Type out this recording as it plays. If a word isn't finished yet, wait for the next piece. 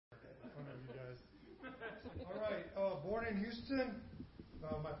in Houston.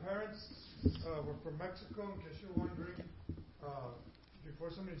 My parents were from Mexico, in case you're wondering. Before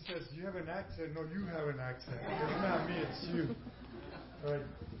somebody says, you have an accent, no, you have an accent. It's not me, it's you. All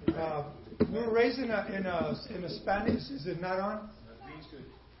right. We were raised in a Spanish. Is it not on? Green's good.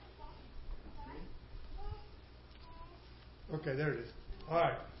 Okay, there it is. All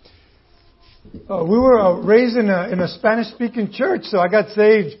right. We were raised in a Spanish-speaking church, so I got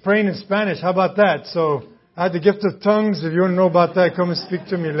saved praying in Spanish. How about that? So I had the gift of tongues. If you want to know about that, come and speak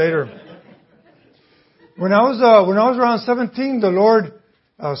to me later. When I was around 17, the Lord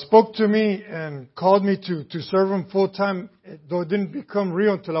spoke to me and called me to serve Him full time, though it didn't become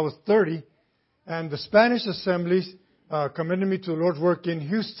real until I was 30. And the Spanish assemblies commended me to the Lord's work in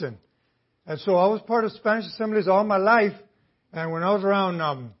Houston. And so I was part of Spanish assemblies all my life. And when I was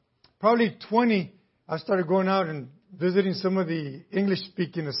around probably 20, I started going out and visiting some of the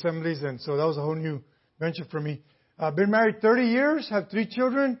English-speaking assemblies. And so that was a whole new venture for me. I've been married 30 years, have 3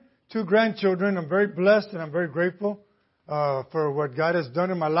 children, 2 grandchildren. I'm very blessed and I'm very grateful for what God has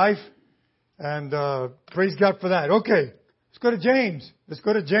done in my life. And praise God for that. Okay, let's go to James. Let's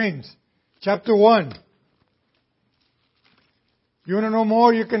go to James, chapter 1. If you want to know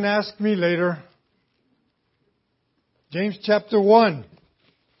more, you can ask me later. James chapter 1.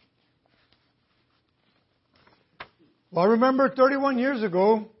 Well, I remember 31 years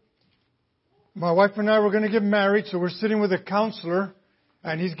ago, my wife and I were going to get married, so we're sitting with a counselor,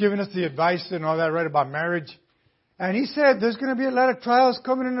 and he's giving us the advice and all that, right, about marriage. And he said, there's going to be a lot of trials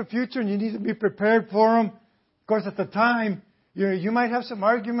coming in the future, and you need to be prepared for them. Of course, at the time, you might have some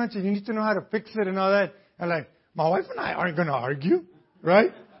arguments, and you need to know how to fix it and all that. And like, my wife and I aren't going to argue,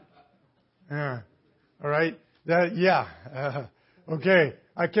 right? Yeah. All right. Okay.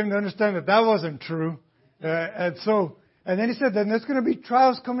 I came to understand that wasn't true. And then he said that there's going to be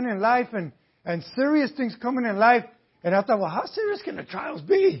trials coming in life and serious things coming in life. And I thought, well, how serious can the trials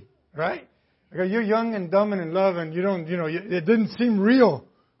be? Right? Because you're young and dumb and in love and it didn't seem real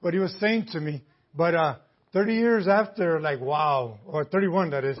what he was saying to me. But 30 years after, like, wow, or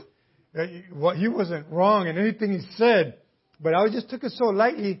 31 that is, he wasn't wrong in anything he said. But I just took it so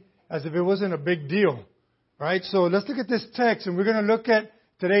lightly as if it wasn't a big deal. Right? So let's look at this text and we're going to look at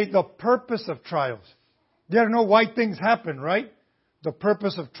today the purpose of trials. You got to know why things happen, right? The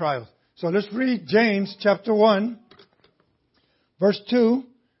purpose of trials. So let's read James chapter 1, verse 2,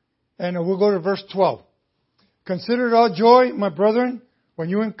 and we'll go to verse 12. Consider it all joy, my brethren, when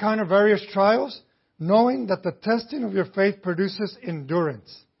you encounter various trials, knowing that the testing of your faith produces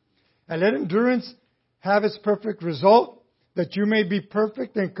endurance. And let endurance have its perfect result, that you may be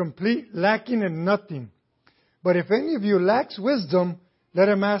perfect and complete, lacking in nothing. But if any of you lacks wisdom, let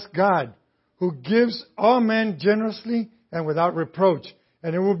him ask God, who gives all men generously and without reproach,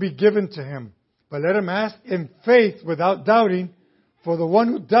 and it will be given to him. But let him ask in faith without doubting, for the one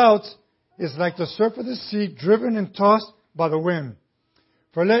who doubts is like the surf of the sea, driven and tossed by the wind.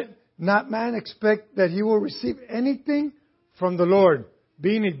 For let not man expect that he will receive anything from the Lord,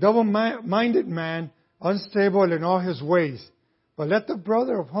 being a double-minded man, unstable in all his ways. But let the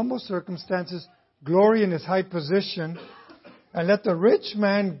brother of humble circumstances glory in his high position, and let the rich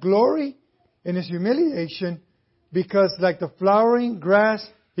man glory in his humiliation, because like the flowering grass,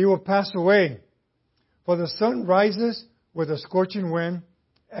 he will pass away. For the sun rises with a scorching wind,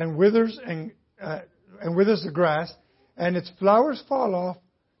 and withers the grass, and its flowers fall off,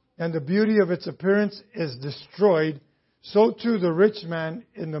 and the beauty of its appearance is destroyed. So too the rich man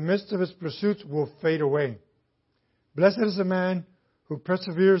in the midst of his pursuits will fade away. Blessed is the man who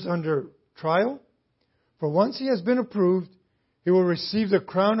perseveres under trial, for once he has been approved, he will receive the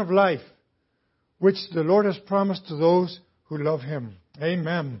crown of life, which the Lord has promised to those who love Him.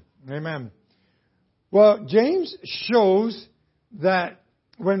 Amen. Amen. Well, James shows that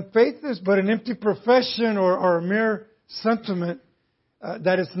when faith is but an empty profession or a mere sentiment,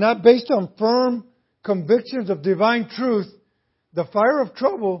 that it's not based on firm convictions of divine truth, the fire of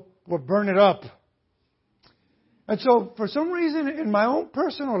trouble will burn it up. And so, for some reason, in my own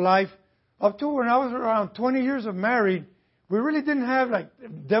personal life, up to when I was around 20 years of married, we really didn't have like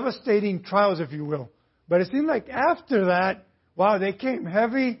devastating trials, if you will. But it seemed like after that, wow, they came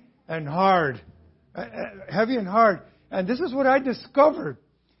heavy and hard. Heavy and hard. And this is what I discovered.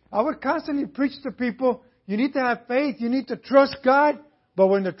 I would constantly preach to people, you need to have faith, you need to trust God. But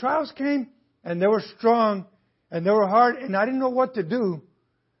when the trials came, and they were strong, and they were hard, and I didn't know what to do,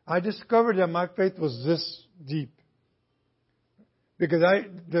 I discovered that my faith was this deep. Because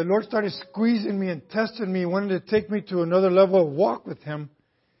the Lord started squeezing me and testing me, wanted to take me to another level of walk with Him.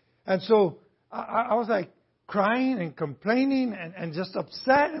 And so I was like crying and complaining and just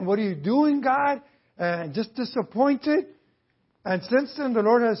upset. And what are you doing, God? And just disappointed. And since then, the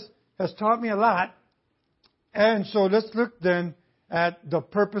Lord has taught me a lot. And so let's look then at the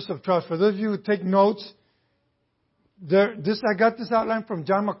purpose of trials. For those of you who take notes, I got this outline from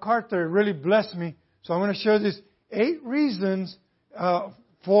John MacArthur. It really blessed me. So I'm going to share these 8 reasons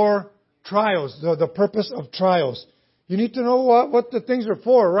for trials, the purpose of trials. You need to know what the things are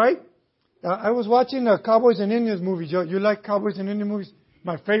for, right? I was watching a Cowboys and Indians movie. You like Cowboys and Indian movies?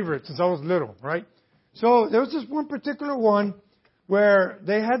 My favorite since I was little, right? So there was this one particular one where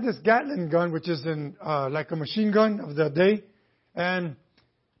they had this Gatling gun, which is like a machine gun of the day. And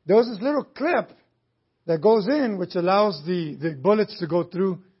there was this little clip that goes in, which allows the bullets to go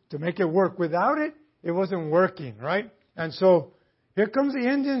through to make it work. Without it, it wasn't working, right? And so here comes the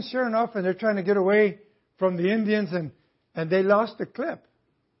Indians, sure enough, and they're trying to get away from the Indians, and they lost the clip.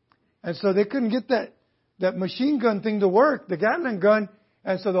 And so they couldn't get that machine gun thing to work, the Gatling gun.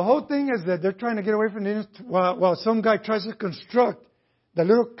 And so the whole thing is that they're trying to get away from the Indians while some guy tries to construct the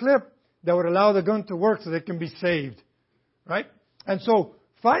little clip that would allow the gun to work so they can be saved, right? And so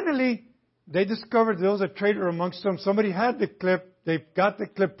finally, they discovered there was a traitor amongst them. Somebody had the clip. They got the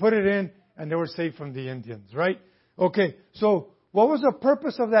clip, put it in, and they were saved from the Indians, right? Okay, so what was the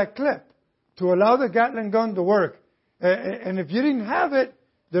purpose of that clip? To allow the Gatling gun to work. And if you didn't have it,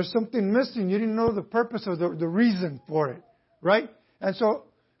 there's something missing. You didn't know the purpose of the reason for it, right? And so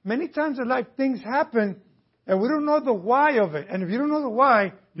many times in life things happen and we don't know the why of it. And if you don't know the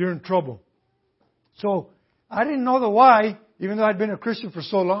why, you're in trouble. So I didn't know the why, even though I'd been a Christian for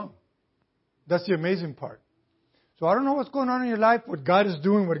so long. That's the amazing part. So I don't know what's going on in your life, what God is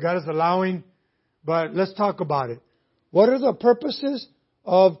doing, what God is allowing, but let's talk about it. What are the purposes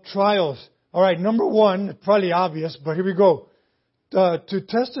of trials? All right, number 1, probably obvious, but here we go. To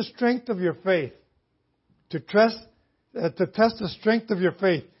test the strength of your faith. To test the strength of your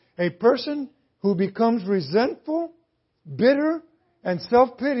faith. A person who becomes resentful, bitter, and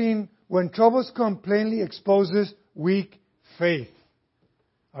self-pitying when troubles come plainly exposes weak faith.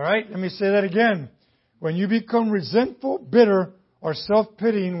 All right, let me say that again. When you become resentful, bitter, or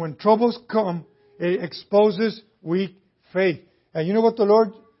self-pitying when troubles come, it exposes weak faith. And you know what the Lord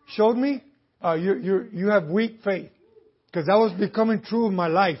showed me? You have weak faith. Because that was becoming true in my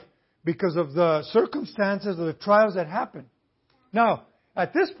life because of the circumstances or the trials that happened. Now,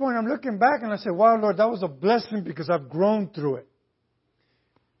 at this point, I'm looking back and I say, wow, Lord, that was a blessing because I've grown through it.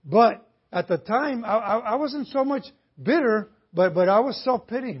 But at the time, I wasn't so much bitter, but I was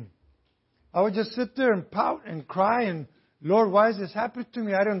self-pitying. I would just sit there and pout and cry and, Lord, why is this happening to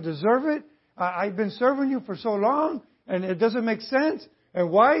me? I don't deserve it. I've been serving you for so long and it doesn't make sense.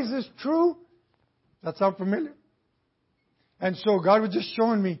 And why is this true? That sound familiar? And so God was just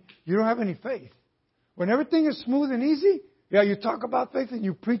showing me, you don't have any faith. When everything is smooth and easy, yeah, you talk about faith and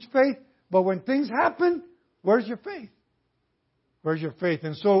you preach faith, but when things happen, where's your faith? Where's your faith?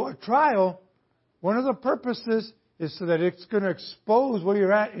 And so a trial, one of the purposes is so that it's going to expose where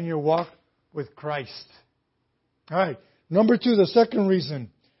you're at in your walk with Christ. All right. Number 2, the second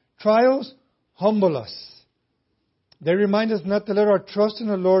reason. Trials humble us. They remind us not to let our trust in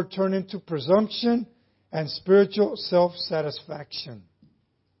the Lord turn into presumption and spiritual self-satisfaction.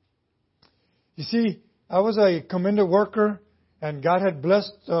 You see, I was a commended worker, and God had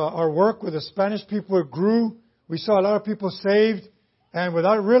blessed our work with the Spanish people. It grew. We saw a lot of people saved, and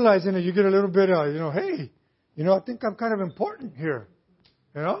without realizing it, you get a little bit, hey, I think I'm kind of important here,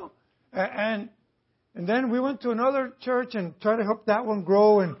 And then we went to another church and tried to help that one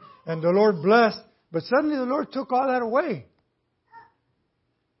grow, and the Lord blessed. But suddenly the Lord took all that away.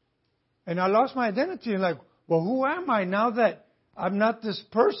 And I lost my identity. And who am I now that I'm not this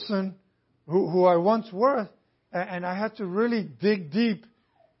person who I once was? And I had to really dig deep.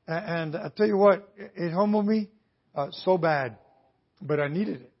 And I tell you what, it humbled me so bad. But I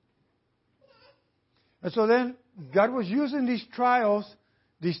needed it. And so then God was using these trials,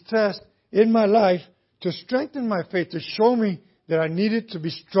 these tests in my life to strengthen my faith, to show me that I needed to be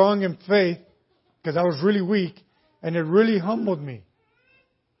strong in faith because I was really weak. And it really humbled me.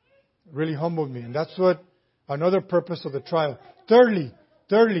 Really humbled me. And that's what another purpose of the trial. Thirdly,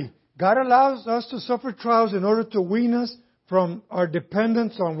 God allows us to suffer trials in order to wean us from our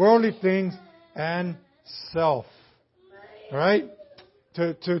dependence on worldly things and self. All right?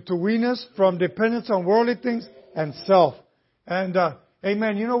 To wean us from dependence on worldly things and self. And,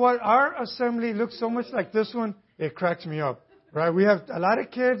 amen. You know what? Our assembly looks so much like this one, it cracks me up. Right? We have a lot of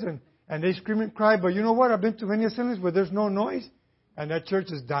kids and they scream and cry. But you know what? I've been to many assemblies where there's no noise and that church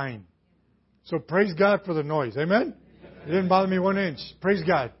is dying. So praise God for the noise. Amen? It didn't bother me 1 inch. Praise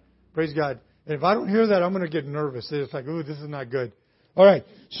God. Praise God. And if I don't hear that, I'm going to get nervous. It's like, ooh, this is not good. All right.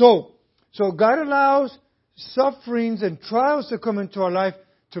 So God allows sufferings and trials that come into our life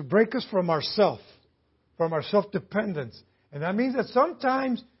to break us from ourself, from our self-dependence. And that means that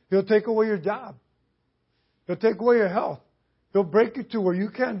sometimes He'll take away your job. He'll take away your health. He'll break you to where you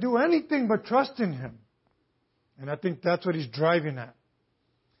can't do anything but trust in Him. And I think that's what He's driving at.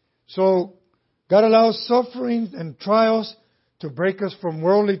 So, God allows sufferings and trials to break us from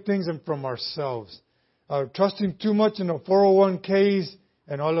worldly things and from ourselves. Trusting too much in the 401ks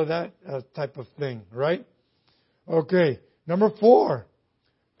and all of that type of thing, right? Okay, number 4.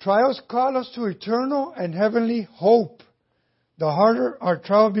 Trials call us to eternal and heavenly hope. The harder our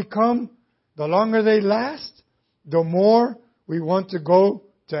trials become, the longer they last, the more we want to go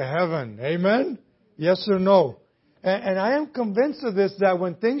to heaven. Amen? Yes or no? And I am convinced of this, that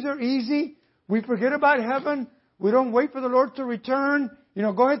when things are easy, we forget about heaven. We don't wait for the Lord to return.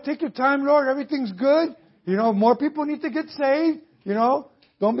 Go ahead, take your time, Lord. Everything's good. More people need to get saved.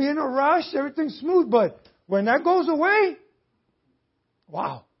 Don't be in a rush. Everything's smooth. But when that goes away,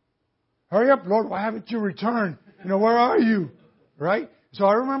 wow. Hurry up, Lord. Why haven't you returned? Where are you? Right? So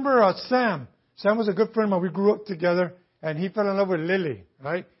I remember Sam. Sam was a good friend of mine. We grew up together. And he fell in love with Lily.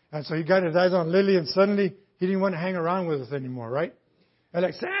 Right? And so he got his eyes on Lily. And suddenly he didn't want to hang around with us anymore. Right? And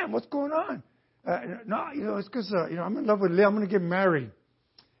like, Sam, what's going on? No, it's because, I'm in love with Lily. I'm going to get married.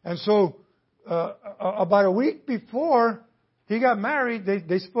 And so about a week before he got married,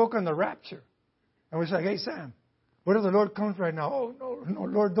 they spoke on the rapture. And we said, hey, Sam, what if the Lord comes right now? Oh, no,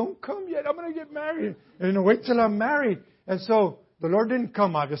 Lord, don't come yet. I'm going to get married. And wait till I'm married. And so the Lord didn't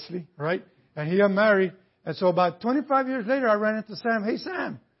come, obviously, right? And he got married. And so about 25 years later, I ran into Sam. Hey,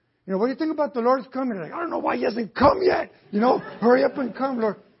 Sam, what do you think about the Lord's coming? Like, I don't know why he hasn't come yet. Hurry up and come,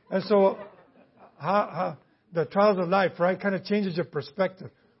 Lord. And so how the trials of life, right, kind of changes your perspective.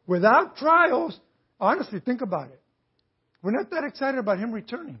 Without trials, honestly, think about it. We're not that excited about Him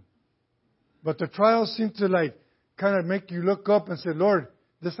returning. But the trials seem to kind of make you look up and say, Lord,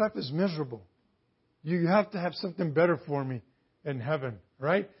 this life is miserable. You have to have something better for me in heaven,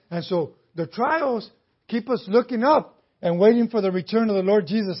 right? And so the trials keep us looking up and waiting for the return of the Lord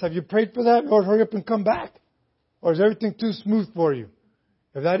Jesus. Have you prayed for that? Lord, hurry up and come back. Or is everything too smooth for you?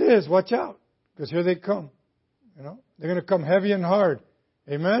 If that is, watch out. Because here they come. They're going to come heavy and hard.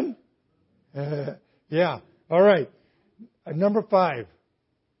 Amen? Yeah. All right. Number 5.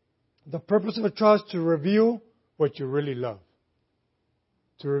 The purpose of a trial is to reveal what you really love.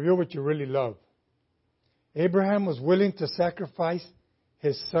 To reveal what you really love. Abraham was willing to sacrifice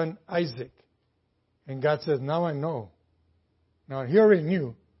his son Isaac. And God says, now I know. Now he already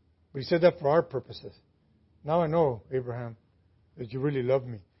knew, but He said that for our purposes. Now I know, Abraham, that you really love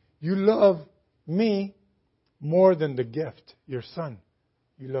me. You love me more than the gift, your son.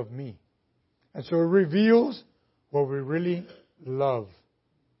 You love me. And so it reveals what we really love.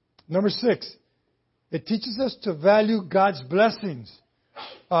 Number 6, it teaches us to value God's blessings.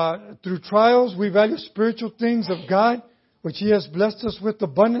 Through trials, we value spiritual things of God, which He has blessed us with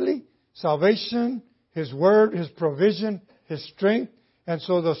abundantly. Salvation, His Word, His provision, His strength. And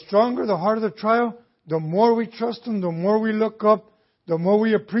so the stronger, the harder the trial, the more we trust Him, the more we look up, the more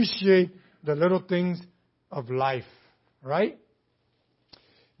we appreciate the little things of life. Right?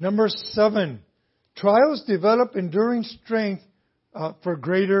 Number 7, trials develop enduring strength for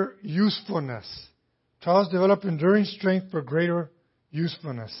greater usefulness. Trials develop enduring strength for greater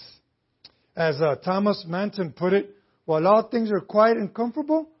usefulness. As Thomas Manton put it, while all things are quiet and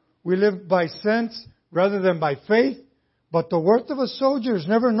comfortable, we live by sense rather than by faith, but the worth of a soldier is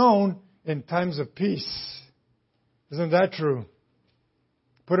never known in times of peace. Isn't that true?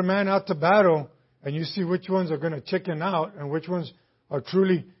 Put a man out to battle, and you see which ones are going to chicken out and which ones are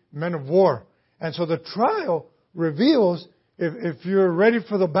truly men of war. And so the trial reveals if you're ready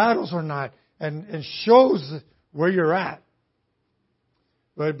for the battles or not, and shows where you're at.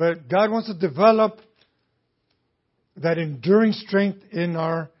 But God wants to develop that enduring strength in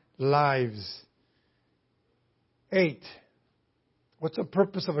our lives. 8. What's the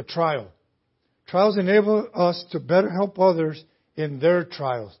purpose of a trial? Trials enable us to better help others in their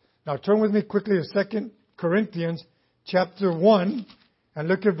trials. Now turn with me quickly to 2 Corinthians chapter 1 and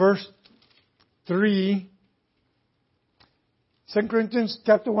look at verse 3. 2 Corinthians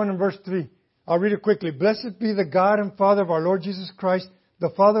chapter 1 and verse 3. I'll read it quickly. Blessed be the God and Father of our Lord Jesus Christ, the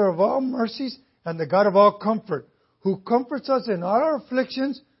Father of all mercies and the God of all comfort, who comforts us in all our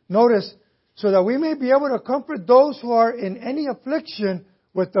afflictions, notice, so that we may be able to comfort those who are in any affliction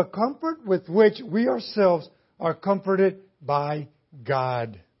with the comfort with which we ourselves are comforted by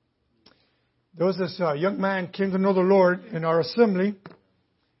God. There was this young man came to know the Lord in our assembly.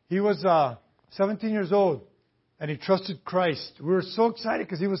 He was 17 years old, and he trusted Christ. We were so excited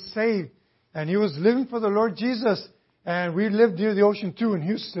because he was saved. And he was living for the Lord Jesus. And we lived near the ocean too in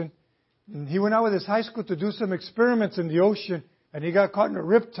Houston. And he went out with his high school to do some experiments in the ocean. And he got caught in a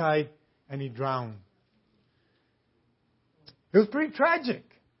riptide and he drowned. It was pretty tragic.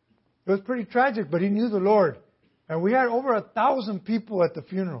 It was pretty tragic, but he knew the Lord. And we had over 1,000 people at the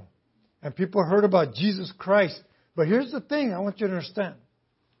funeral. And people heard about Jesus Christ. But here's the thing I want you to understand.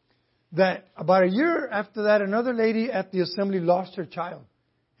 That about a year after that, another lady at the assembly lost her child.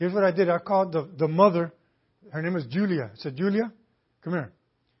 Here's what I did. I called the mother. Her name is Julia. I said, Julia, come here.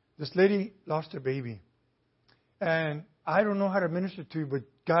 This lady lost her baby. And I don't know how to minister to you, but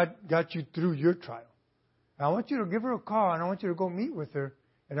God got you through your trial. And I want you to give her a call, and I want you to go meet with her,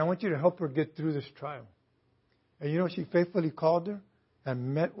 and I want you to help her get through this trial. And you know, she faithfully called her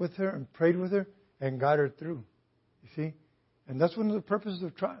and met with her and prayed with her and got her through. You see? And that's one of the purposes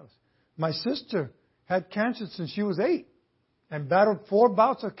of trials. My sister had cancer since she was 8 and battled 4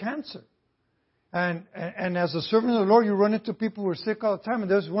 bouts of cancer. And as a servant of the Lord, you run into people who are sick all the time.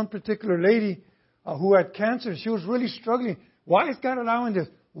 And there's one particular lady who had cancer. She was really struggling. Why is God allowing this?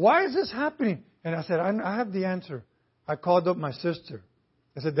 Why is this happening? And I said, I have the answer. I called up my sister.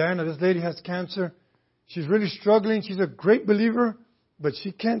 I said, Diana, this lady has cancer. She's really struggling. She's a great believer, but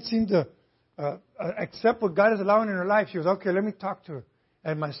she can't seem to accept what God is allowing in her life. She was, okay, let me talk to her.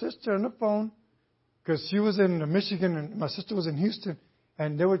 And my sister on the phone, because she was in Michigan and my sister was in Houston,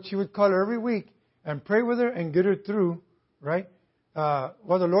 and she would call her every week and pray with her and get her through, right?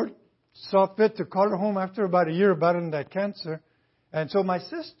 Well, the Lord saw fit to call her home after about a year battling that cancer. And so my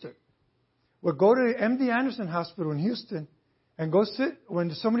sister would go to the MD Anderson Hospital in Houston and go sit, when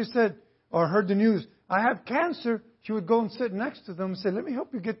somebody said or heard the news, I have cancer, she would go and sit next to them and say, let me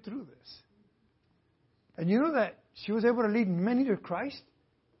help you get through this. And you know that she was able to lead many to Christ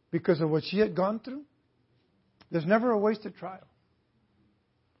because of what she had gone through? There's never a wasted trial.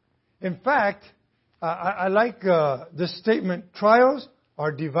 In fact, I like this statement, trials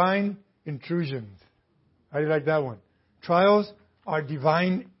are divine intrusions. How do you like that one? Trials are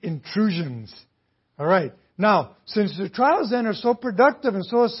divine intrusions. All right. Now, since the trials then are so productive and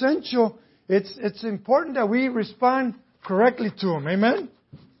so essential, it's important that we respond correctly to them. Amen?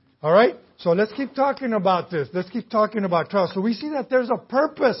 All right? So let's keep talking about this. Let's keep talking about trials. So we see that there's a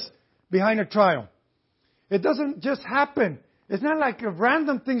purpose behind a trial. It doesn't just happen. It's not like if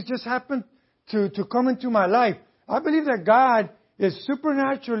random things just happen to come into my life. I believe that God is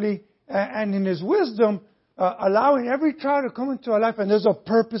supernaturally and in His wisdom allowing every trial to come into our life, and there's a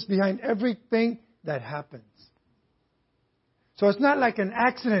purpose behind everything that happens. So it's not like an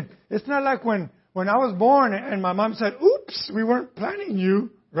accident. It's not like when I was born and my mom said, oops, we weren't planning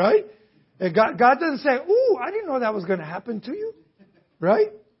you, right? And God doesn't say, ooh, I didn't know that was going to happen to you,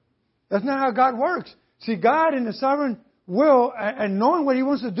 right? That's not how God works. See, God in the sovereign will and knowing what He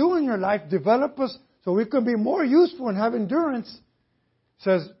wants to do in your life, develop us so we can be more useful and have endurance,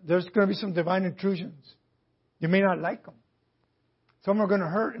 says there's going to be some divine intrusions. You may not like them. Some are going to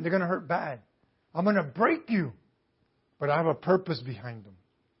hurt, and they're going to hurt bad. I'm going to break you, but I have a purpose behind them.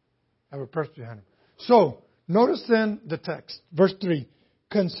 I have a purpose behind them. So, notice then the text. Verse 3.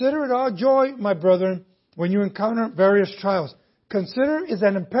 Consider it all joy, my brethren, when you encounter various trials. Consider is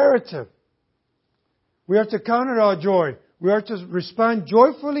an imperative. We are to count it all joy. We are to respond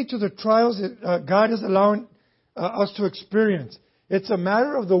joyfully to the trials that God is allowing us to experience. It's a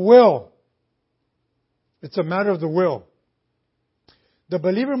matter of the will. It's a matter of the will. The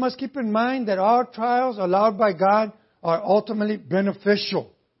believer must keep in mind that all trials allowed by God are ultimately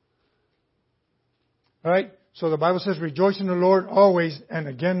beneficial. All right? So the Bible says, rejoice in the Lord always. And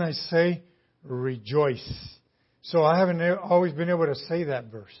again I say, rejoice. So I haven't always been able to say that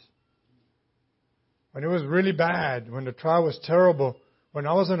verse. When it was really bad, when the trial was terrible, when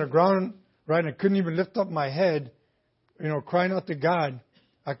I was on the ground, right, and I couldn't even lift up my head, crying out to God,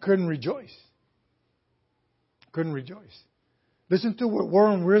 I couldn't rejoice. Couldn't rejoice. Listen to what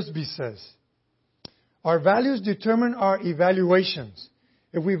Warren Wiersbe says. Our values determine our evaluations.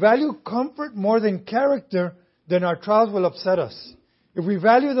 If we value comfort more than character, then our trials will upset us. If we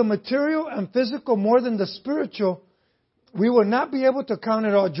value the material and physical more than the spiritual, we will not be able to count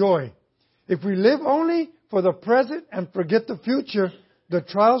it all joy. If we live only for the present and forget the future, the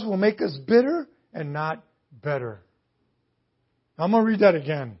trials will make us bitter and not better. I'm going to read that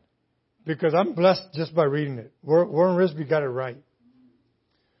again because I'm blessed just by reading it. Warren Wiersbe got it right.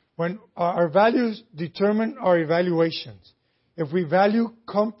 When our values determine our evaluations. If we value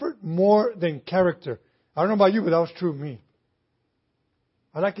comfort more than character. I don't know about you, but that was true of me.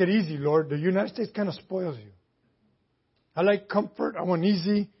 I like it easy, Lord. The United States kind of spoils you. I like comfort. I want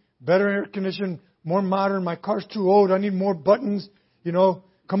easy, better air conditioning, more modern. My car's too old. I need more buttons,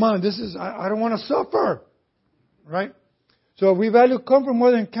 come on, I don't want to suffer. Right? So if we value comfort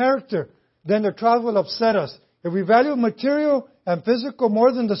more than character, then the trials will upset us. If we value material and physical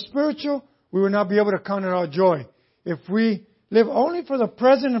more than the spiritual, we will not be able to count it our joy. If we live only for the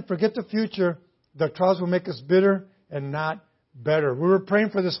present and forget the future, the trials will make us bitter and not better. We were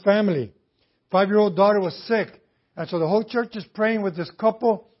praying for this family. 5-year-old daughter was sick. And so the whole church is praying with this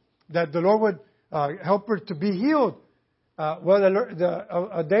couple that the Lord would help her to be healed.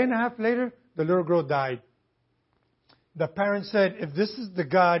 A day and a half later, the little girl died. The parents said, if this is the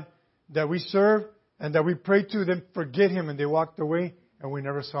God that we serve and that we pray to, then forget Him. And they walked away and we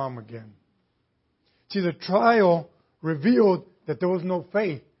never saw Him again. See, the trial revealed that there was no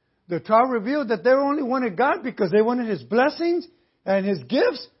faith. The trial revealed that they only wanted God because they wanted His blessings and His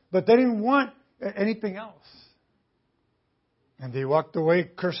gifts, but they didn't want anything else. And they walked away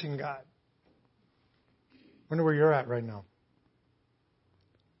cursing God. Wonder where you're at right now.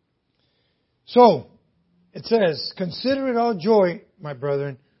 So, it says, consider it all joy, my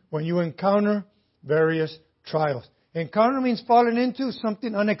brethren, when you encounter various trials. Encounter means falling into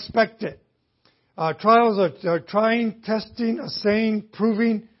something unexpected. Trials are trying, testing, assaying,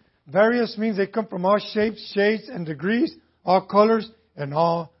 proving. Various means they come from all shapes, shades, and degrees, all colors, and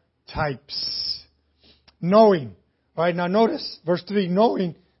all types. Knowing. All right, now notice, verse 3,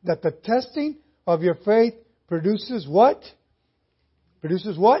 knowing that the testing of your faith produces what?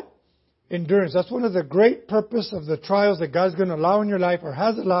 Produces what? Endurance. That's one of the great purpose of the trials that God's going to allow in your life, or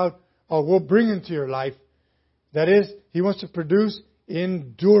has allowed, or will bring into your life. That is, He wants to produce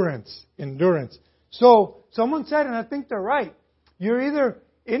endurance. Endurance. So, someone said, and I think they're right, you're either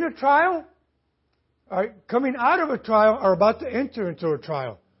in a trial, or coming out of a trial, or about to enter into a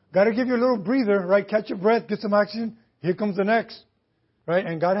trial. Got to give you a little breather, right? Catch your breath, get some oxygen. Here comes the next. Right?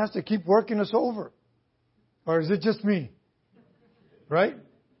 And God has to keep working us over. Or is it just me? Right?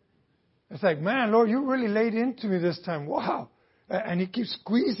 It's like, man, Lord, you really laid into me this time. Wow. And He keeps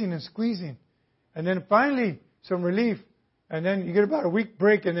squeezing and squeezing. And then finally, some relief. And then you get about a week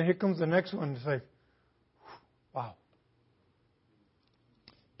break, and then here comes the next one. It's like, wow.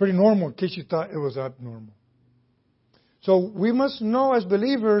 Pretty normal, in case you thought it was abnormal. So we must know as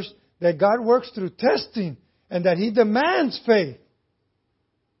believers that God works through testing and that He demands faith.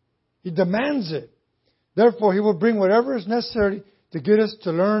 He demands it. Therefore, He will bring whatever is necessary to get us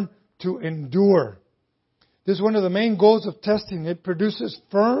to learn to endure. This is one of the main goals of testing. It produces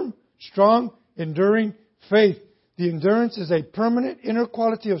firm, strong, enduring faith. The endurance is a permanent inner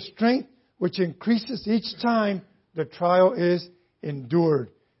quality of strength which increases each time the trial is endured.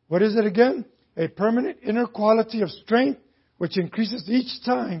 What is it again? A permanent inner quality of strength which increases each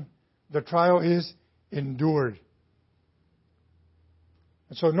time the trial is endured.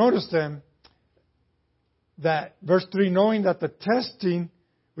 And so notice then that verse 3, knowing that the testing,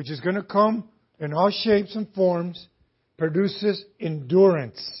 which is going to come in all shapes and forms, produces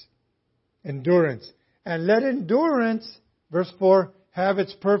endurance. Endurance. And let endurance, verse 4, have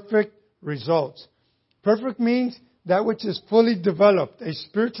its perfect results. Perfect means that which is fully developed, a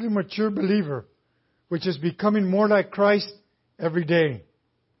spiritually mature believer, which is becoming more like Christ every day,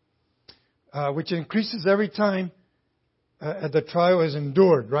 which increases every time the trial is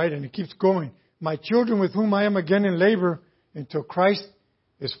endured, right? And it keeps going. My children, with whom I am again in labor, until Christ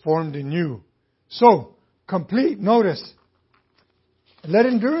is formed in you. So, complete, notice, let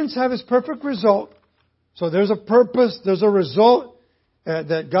endurance have its perfect result. So there's a purpose, there's a result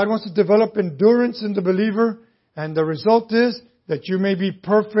that God wants to develop endurance in the believer. And the result is that you may be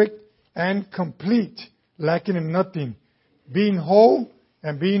perfect and complete, lacking in nothing, being whole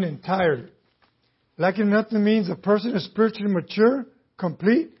and being entire. Lacking in nothing means a person is spiritually mature,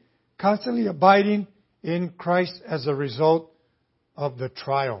 complete, constantly abiding in Christ as a result of the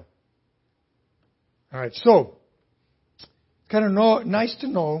trial. All right, so kind of nice to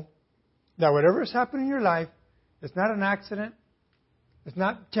know that whatever has happened in your life, it's not an accident, it's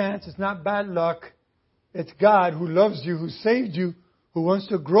not chance, it's not bad luck. It's God who loves you, who saved you, who wants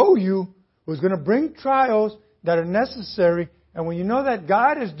to grow you, who's going to bring trials that are necessary. And when you know that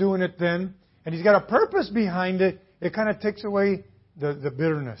God is doing it then, and He's got a purpose behind it, it kind of takes away the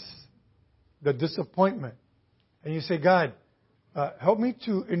bitterness, the disappointment. And you say, God, help me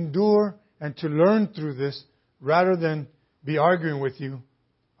to endure and to learn through this rather than be arguing with you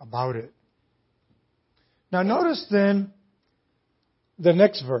about it. Now notice then the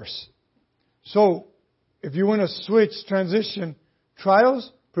next verse. So, if you want to switch, transition,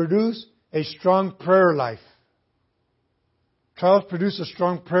 trials produce a strong prayer life. Trials produce a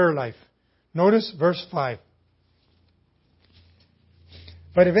strong prayer life. Notice verse 5.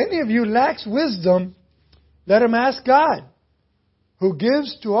 But if any of you lacks wisdom, let him ask God. who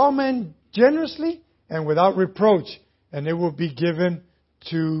gives to all men generously and without reproach, and it will be given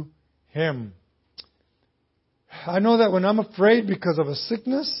to him. I know that when I'm afraid because of a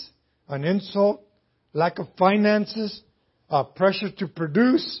sickness, an insult, lack of finances, pressure to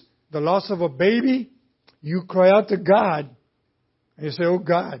produce, the loss of a baby, you cry out to God and you say, "Oh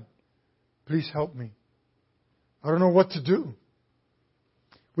God, please help me. I don't know what to do."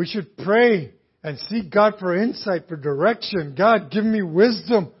 We should pray and seek God for insight, for direction. God, give me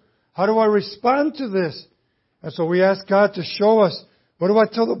wisdom. How do I respond to this? And so we ask God to show us, what do I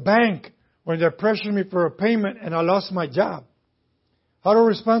tell the bank when they're pressuring me for a payment and I lost my job? How do I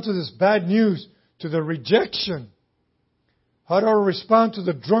respond to this bad news, to the rejection? How do I respond to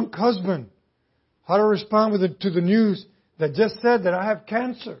the drunk husband? How do I respond to the news that just said that I have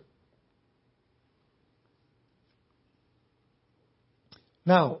cancer?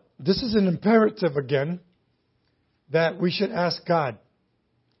 Now, this is an imperative again, that we should ask God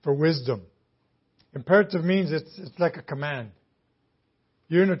for wisdom. Imperative means it's like a command.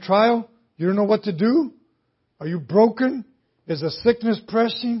 You're in a trial, you don't know what to do. Are you broken? Is a sickness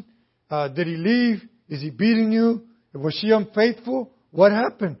pressing? Did he leave? Is he beating you? Was she unfaithful? What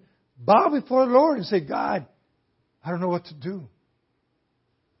happened? Bow before the Lord and say, "God, I don't know what to do.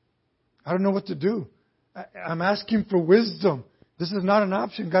 I don't know what to do. I'm asking for wisdom. This is not an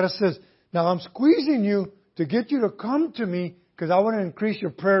option." God says, "Now I'm squeezing you to get you to come to me because I want to increase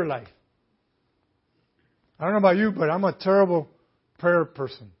your prayer life." I don't know about you, but I'm a terrible prayer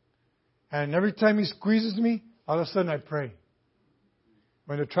person. And every time He squeezes me, all of a sudden I pray.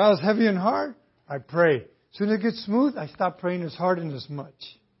 When the trial is heavy and hard, I pray. As soon as it gets smooth, I stop praying as hard and as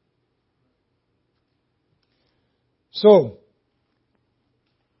much. So,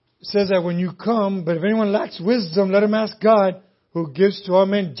 it says that when you come, but if anyone lacks wisdom, let him ask God, who gives to all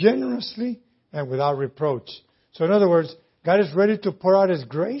men generously and without reproach. So in other words, God is ready to pour out His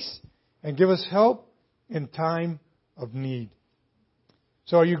grace and give us help in time of need.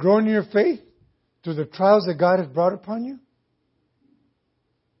 So are you growing in your faith through the trials that God has brought upon you?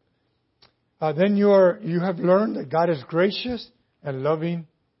 Then you have learned that God is gracious and loving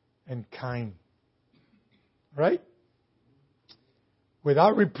and kind. Right?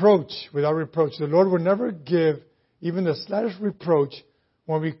 Without reproach. The Lord will never give even the slightest reproach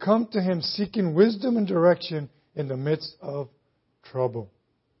when we come to Him seeking wisdom and direction in the midst of trouble.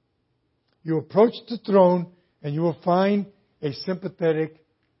 You approach the throne and you will find a sympathetic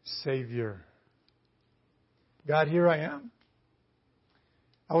Savior. God, here I am.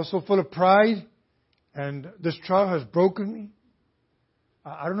 I was so full of pride, and this trial has broken me.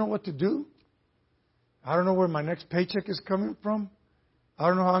 I don't know what to do. I don't know where my next paycheck is coming from. I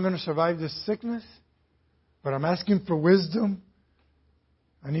don't know how I'm going to survive this sickness. But I'm asking for wisdom.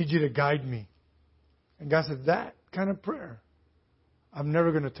 I need you to guide me. And God said, that kind of prayer, I'm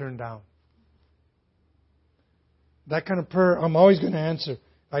never going to turn down. That kind of prayer, I'm always going to answer.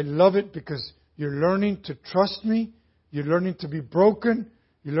 I love it because you're learning to trust me. You're learning to be broken.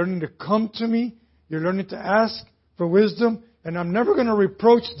 You're learning to come to me. You're learning to ask for wisdom. And I'm never going to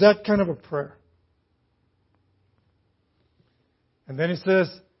reproach that kind of a prayer. And then it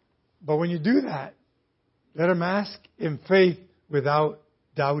says, but when you do that, let him ask in faith without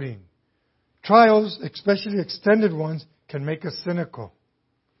doubting. Trials, especially extended ones, can make us cynical.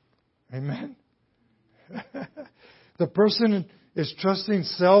 Amen? The person is trusting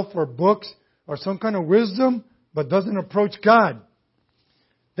self or books or some kind of wisdom, but doesn't approach God.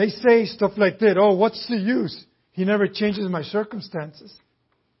 They say stuff like that, "Oh, what's the use? He never changes my circumstances."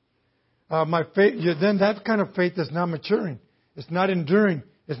 My faith, then that kind of faith is not maturing. It's not enduring.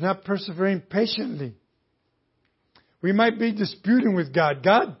 It's not persevering patiently. We might be disputing with God.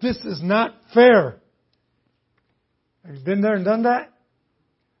 God, this is not fair. Have you been there and done that?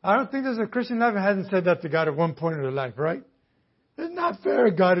 I don't think there's a Christian life that hasn't said that to God at one point in their life, right? It's not fair,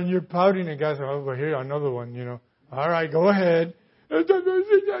 God, and you're pouting, and God says, "Oh, well, here, another one, All right, go ahead." I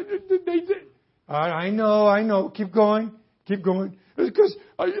know. Keep going. It's because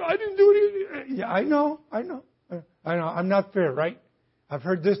I didn't do anything. Yeah, I know. I'm not fair, right? I've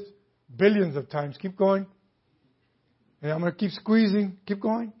heard this billions of times. Keep going. And I'm going to keep squeezing. Keep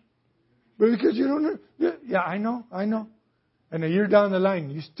going. But because you don't know. Yeah, I know. And a year down the line,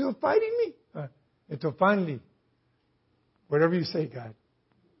 you still fighting me? Until finally, whatever you say, God.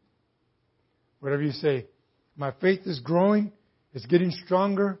 Whatever you say. My faith is growing. It's getting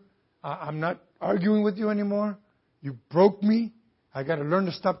stronger. I'm not arguing with you anymore. You broke me. I got to learn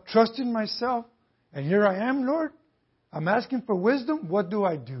to stop trusting myself. And here I am, Lord. I'm asking for wisdom. What do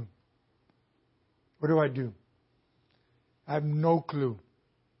I do? What do I do? I have no clue.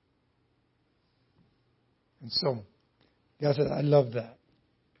 And so, God said, I love that.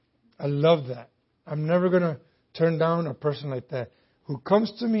 I love that. I'm never going to turn down a person like that who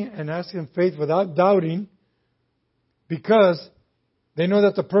comes to me and asks in faith without doubting, because they know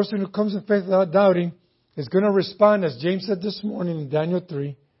that the person who comes in faith without doubting is going to respond, as James said this morning in Daniel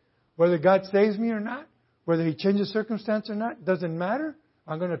 3, whether God saves me or not, whether He changes circumstance or not, doesn't matter.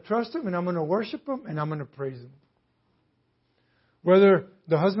 I'm going to trust Him and I'm going to worship Him and I'm going to praise Him. Whether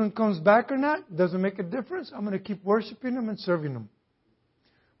the husband comes back or not, doesn't make a difference. I'm going to keep worshiping Him and serving Him.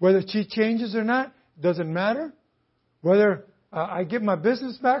 Whether she changes or not, doesn't matter. Whether I get my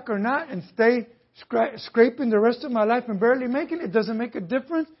business back or not and stay scraping the rest of my life and barely making it, doesn't make a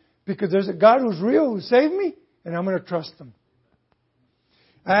difference, because there's a God who's real, who saved me, and I'm going to trust Him.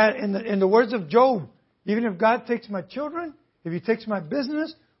 In the words of Job, even if God takes my children, if He takes my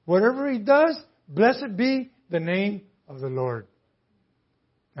business, whatever He does, blessed be the name of the Lord.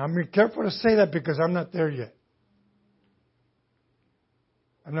 Now, I'm being careful to say that because I'm not there yet.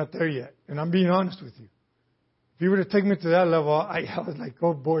 I'm not there yet. And I'm being honest with you. If you were to take me to that level, I was like,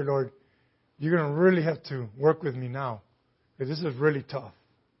 oh boy, Lord, you're going to really have to work with me now. Because this is really tough.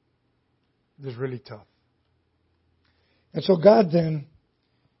 This is really tough. And so God then,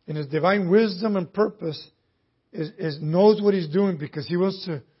 in His divine wisdom and purpose, knows what He's doing, because He wants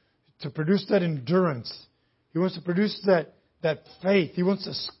to produce that endurance. He wants to produce that faith. He wants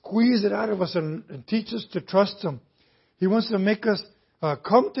to squeeze it out of us and teach us to trust Him. He wants to make us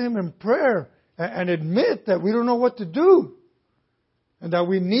come to Him in prayer and admit that we don't know what to do, and that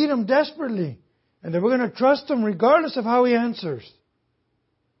we need Him desperately, and that we're going to trust Him regardless of how He answers.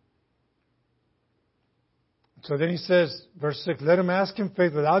 So then He says, verse 6, let him ask in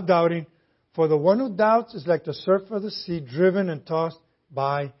faith without doubting, for the one who doubts is like the surf of the sea, driven and tossed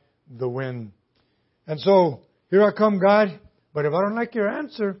by the wind. And so, here I come, God, but if I don't like your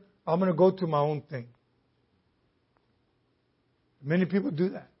answer, I'm going to go to my own thing. Many people do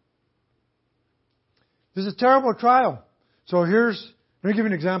that. This is a terrible trial. So let me give you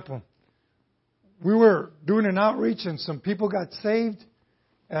an example. We were doing an outreach and some people got saved,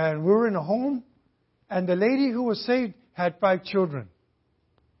 and we were in a home, and the lady who was saved had 5 children.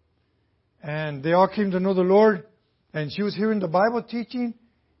 And they all came to know the Lord, and she was hearing the Bible teaching,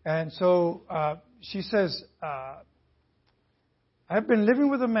 and so she says, I've been living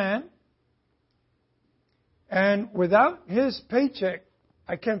with a man, and without his paycheck,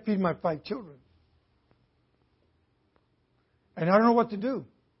 I can't feed my 5 children. And I don't know what to do.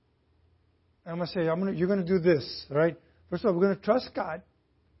 And I'm going to say, you're going to do this, all right? First of all, we're going to trust God.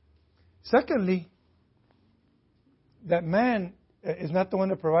 Secondly, that man is not the one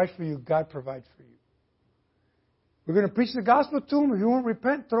that provides for you. God provides for you. We're going to preach the gospel to him. If he won't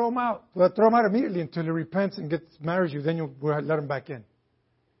repent, throw him out. Well, throw him out immediately until he repents and marries you. Then we'll let him back in.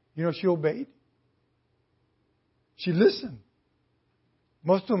 You know, she obeyed. She listened.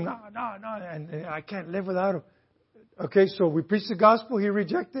 Most of them, no, and I can't live without him. Okay, so we preached the gospel. He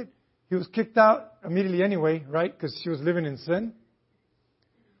rejected. He was kicked out immediately anyway, right? Because she was living in sin.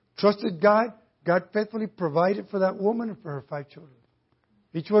 Trusted God. God faithfully provided for that woman and for her 5 children.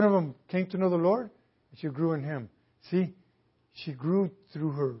 Each one of them came to know the Lord, and she grew in Him. See, she grew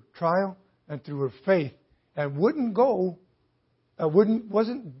through her trial and through her faith, and wasn't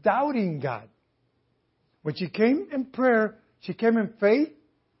doubting God. When she came in prayer, she came in faith.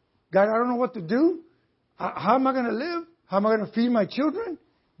 God, I don't know what to do. How am I going to live? How am I going to feed my children?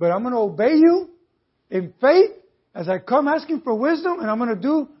 But I'm going to obey you in faith as I come asking for wisdom, and I'm going to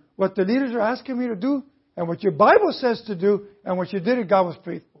do what the leaders are asking me to do, and what your Bible says to do, and what you did, and God was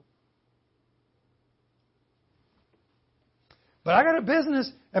faithful. But I got a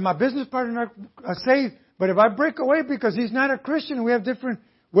business, and my business partner are saved, but if I break away because he's not a Christian, and we have different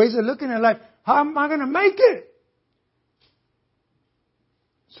ways of looking at life, how am I going to make it?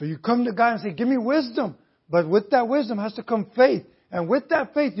 So you come to God and say, give me wisdom. But with that wisdom has to come faith. And with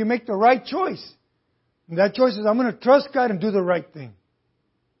that faith, you make the right choice. And that choice is, I'm going to trust God and do the right thing.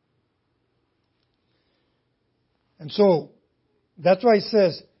 And so, that's why He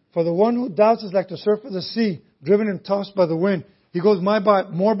says, for the one who doubts is like the surf of the sea, driven and tossed by the wind. He goes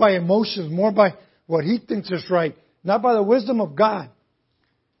more by emotions, more by what he thinks is right, not by the wisdom of God.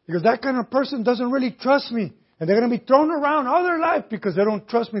 Because that kind of person doesn't really trust me. And they're going to be thrown around all their life because they don't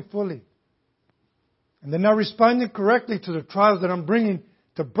trust me fully. And they're not responding correctly to the trials that I'm bringing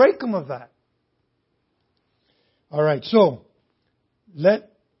to break them of that. All right, so,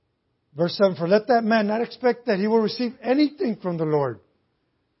 verse 7, for let that man not expect that he will receive anything from the Lord.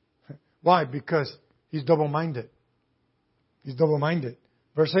 Why? Because he's double-minded. He's double-minded.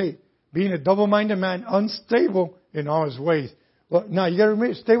 Verse 8, being a double-minded man, unstable in all his ways. Well, now you got to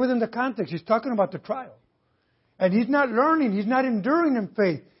remember, stay within the context. He's talking about the trial. And he's not learning. He's not enduring in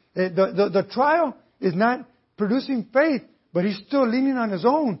faith. The trial is not producing faith, but he's still leaning on his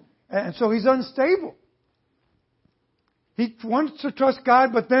own. And so he's unstable. He wants to trust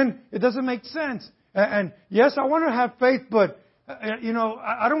God, but then it doesn't make sense. And yes, I want to have faith, but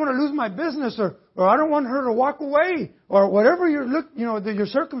I don't want to lose my business, or I don't want her to walk away, or whatever your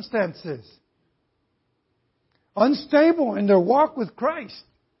circumstance is. Unstable in their walk with Christ.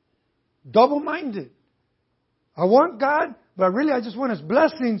 Double-minded. I want God, but really I just want His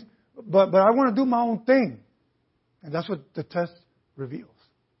blessings, but I want to do my own thing. And that's what the test reveals.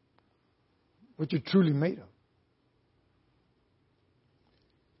 What you're truly made of.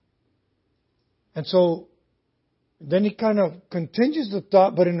 And so, then he kind of continues the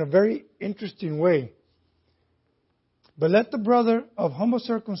thought, but in a very interesting way. But let the brother of humble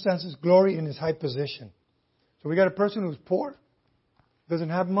circumstances glory in his high position. So we got a person who's poor, doesn't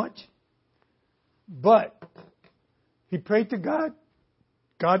have much, but he prayed to God.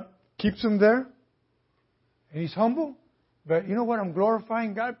 God keeps him there. And he's humble. But you know what? I'm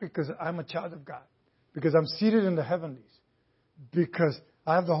glorifying God because I'm a child of God. Because I'm seated in the heavenlies. Because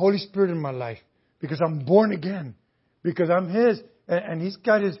I have the Holy Spirit in my life. Because I'm born again. Because I'm His. And He's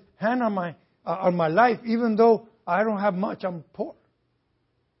got His hand on my life. Even though I don't have much, I'm poor.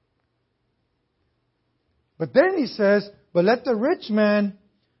 But then he says, but let the rich man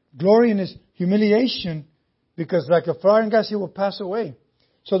glory in his humiliation, because like a flower and grass, he will pass away.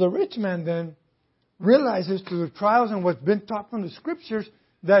 So the rich man then realizes through the trials and what's been taught from the Scriptures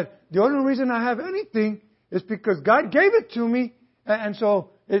that the only reason I have anything is because God gave it to me. And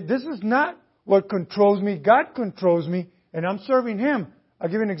so this is not what controls me. God controls me, and I'm serving Him. I'll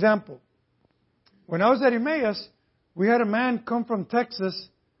give you an example. When I was at Emmaus, we had a man come from Texas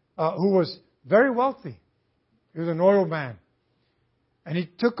who was very wealthy. He was an oil man. And he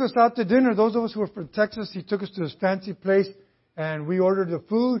took us out to dinner. Those of us who were from Texas, he took us to this fancy place, and we ordered the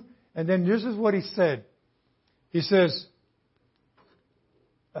food. And then this is what he said. He says,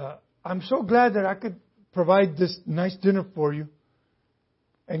 I'm so glad that I could provide this nice dinner for you.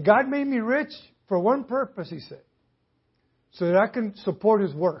 And God made me rich for one purpose, he said, so that I can support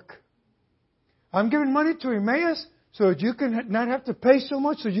His work. I'm giving money to Emmaus so that you can not have to pay so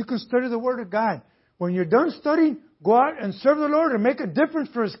much, so you can study the Word of God. When you're done studying, go out and serve the Lord and make a difference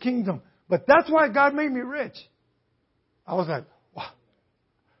for His kingdom. But that's why God made me rich. I was like,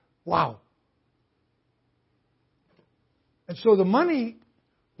 wow. And so the money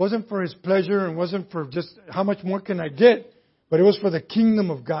wasn't for his pleasure and wasn't for just how much more can I get, but it was for the kingdom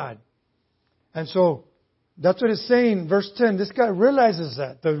of God. And so that's what it's saying, verse 10. This guy realizes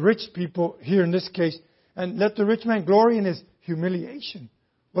that, the rich people here in this case, and let the rich man glory in his humiliation.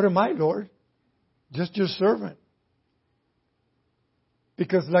 What am I, Lord? Just your servant.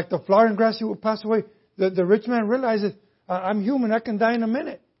 Because like the flower and grass, he will pass away. The rich man realizes, I'm human, I can die in a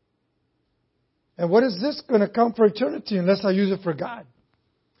minute. And what is this going to count for eternity unless I use it for God?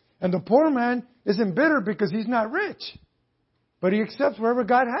 And the poor man isn't bitter because he's not rich. But he accepts wherever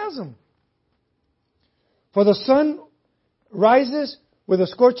God has him. For the sun rises with a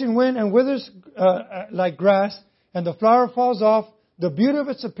scorching wind and withers like grass, and the flower falls off. The beauty of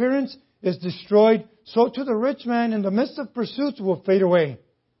its appearance is destroyed. So to the rich man in the midst of pursuits will fade away.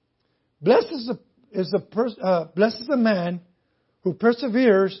 Blessed is the man who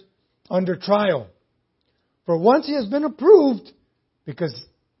perseveres under trial. For once he has been approved, because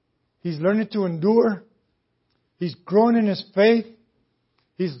he's learning to endure, he's growing in his faith,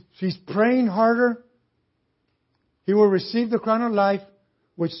 he's praying harder, he will receive the crown of life,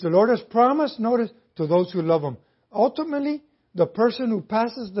 which the Lord has promised, notice, to those who love Him. Ultimately, the person who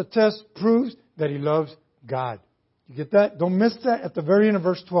passes the test proves that he loves God. You get that? Don't miss that at the very end of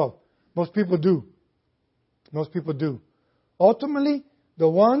verse 12. Most people do. Most people do. Ultimately, the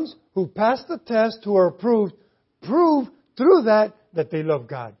ones who pass the test, who are approved, prove through that they love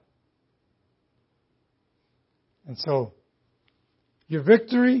God. And so, your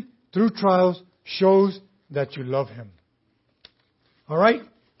victory through trials shows that you love Him. All right?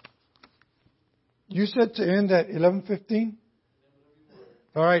 You said to end at 11:15?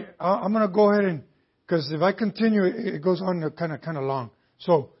 All right. I'm going to go ahead and, because if I continue, it goes on kind of long.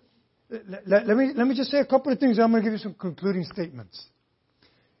 So, let me just say a couple of things. I'm going to give you some concluding statements.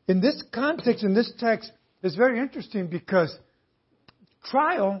 In this context, in this text, it's very interesting because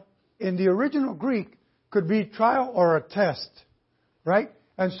trial in the original Greek could be trial or a test, right?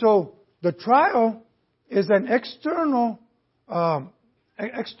 And so the trial is an external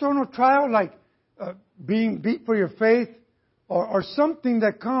trial, like being beat for your faith, or something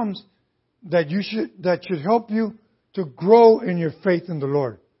that comes that should help you to grow in your faith in the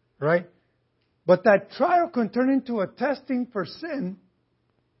Lord, right? But that trial can turn into a testing for sin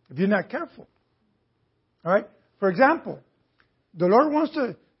if you're not careful. All right? For example, the Lord wants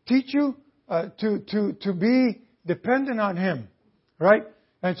to teach you to be dependent on Him. Right?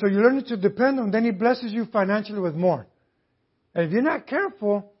 And so you learn to depend on Him, then He blesses you financially with more. And if you're not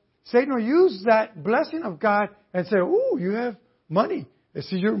careful, Satan will use that blessing of God and say, "Oh, you have money.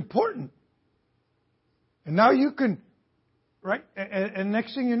 See, you're important." And now you can, right? And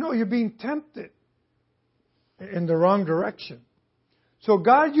next thing you know, you're being tempted in the wrong direction. So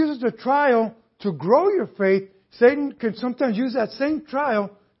God uses the trial to grow your faith. Satan can sometimes use that same trial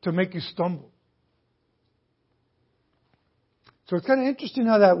to make you stumble. So it's kind of interesting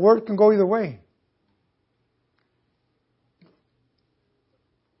how that word can go either way.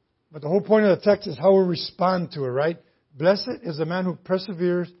 But the whole point of the text is how we respond to it, right? Blessed is the man who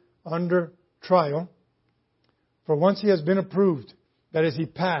perseveres under trial. For once he has been approved, that is, he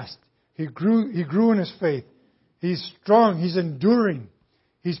passed. He grew in his faith. He's strong. He's enduring.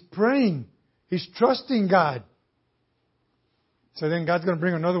 He's praying. He's trusting God. So then God's going to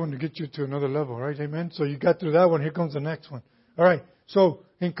bring another one to get you to another level, right? Amen? So you got through that one. Here comes the next one. All right. So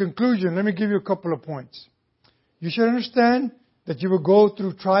in conclusion, let me give you a couple of points. You should understand that you will go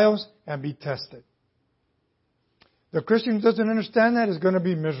through trials and be tested. The Christian who doesn't understand that is going to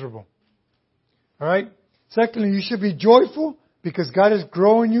be miserable. All right? Secondly, you should be joyful because God is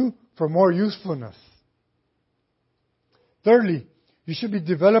growing you for more usefulness. Thirdly, you should be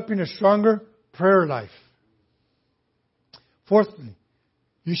developing a stronger prayer life. Fourthly,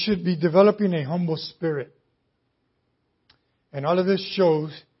 you should be developing a humble spirit. And all of this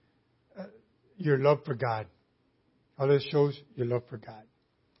shows your love for God. All this shows your love for God.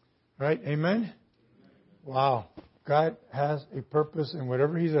 All right? Amen? Wow. God has a purpose in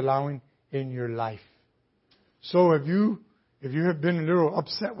whatever He's allowing in your life. So if you have been a little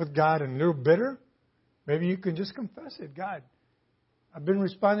upset with God and a little bitter, maybe you can just confess it. God, I've been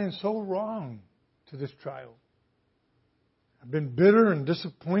responding so wrong to this trial. I've been bitter and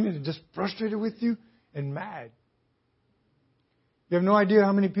disappointed and just frustrated with you and mad. You have no idea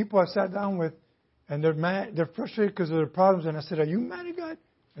how many people I sat down with and they're mad, they're frustrated because of their problems. And I said, "Are you mad at God?"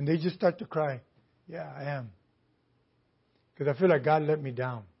 And they just start to cry. "Yeah, I am. Because I feel like God let me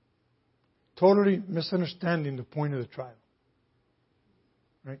down." Totally misunderstanding the point of the trial.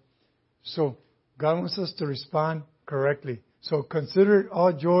 Right? So God wants us to respond correctly. So consider it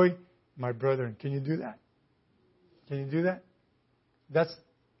all joy, my brethren. Can you do that? Can you do that? That's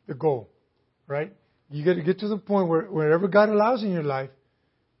the goal. Right? You got to get to the point where wherever God allows in your life,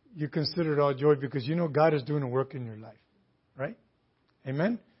 you consider it all joy because you know God is doing a work in your life. Right?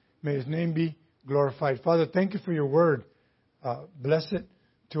 Amen? May His name be glorified. Father, thank you for your word. Bless it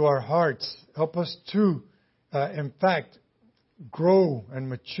to our hearts. Help us to, in fact, grow and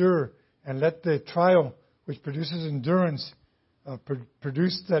mature and let the trial which produces endurance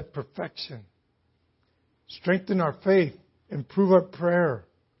produce that perfection. Strengthen our faith. Improve our prayer.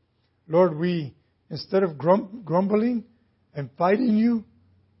 Lord, we, instead of grumbling and fighting you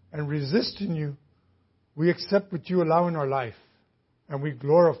and resisting you, we accept what you allow in our life. And we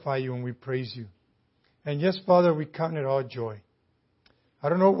glorify you and we praise you. And yes, Father, we count it all joy. I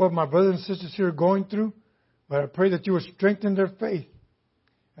don't know what my brothers and sisters here are going through, but I pray that you will strengthen their faith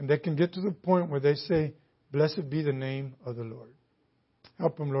and they can get to the point where they say, "Blessed be the name of the Lord."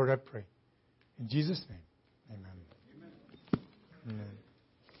 Help them, Lord, I pray. In Jesus' name, amen. Amen.